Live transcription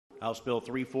House Bill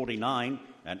 349,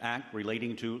 an act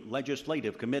relating to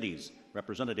legislative committees.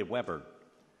 Representative Weber.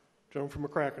 Gentleman from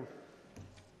McCracken.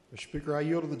 Mr. Speaker, I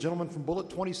yield to the gentleman from Bullet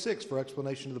 26 for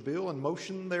explanation of the bill and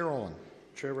motion thereon.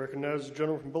 Chair recognizes the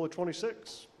gentleman from Bullet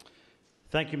 26.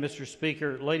 Thank you, Mr.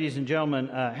 Speaker. Ladies and gentlemen,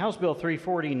 House Bill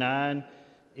 349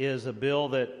 is a bill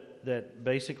that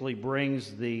basically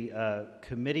brings the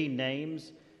committee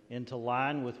names into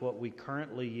line with what we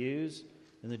currently use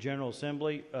in the General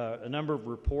Assembly. A number of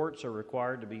reports are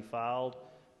required to be filed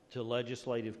to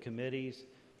legislative committees,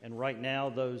 and right now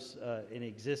those in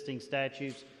existing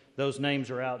statutes, those names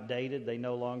are outdated. They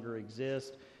no longer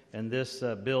exist, and this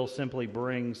bill simply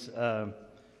brings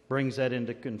that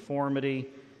into conformity.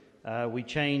 We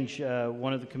change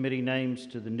one of the committee names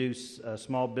to the new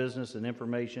Small Business and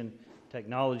Information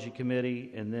Technology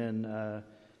Committee, and then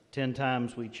 10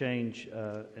 times we change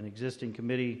an existing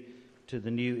committee to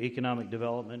the new Economic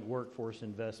Development Workforce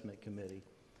Investment Committee.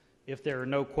 If there are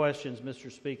no questions,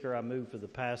 Mr. Speaker, I move for the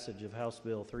passage of House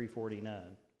Bill 349.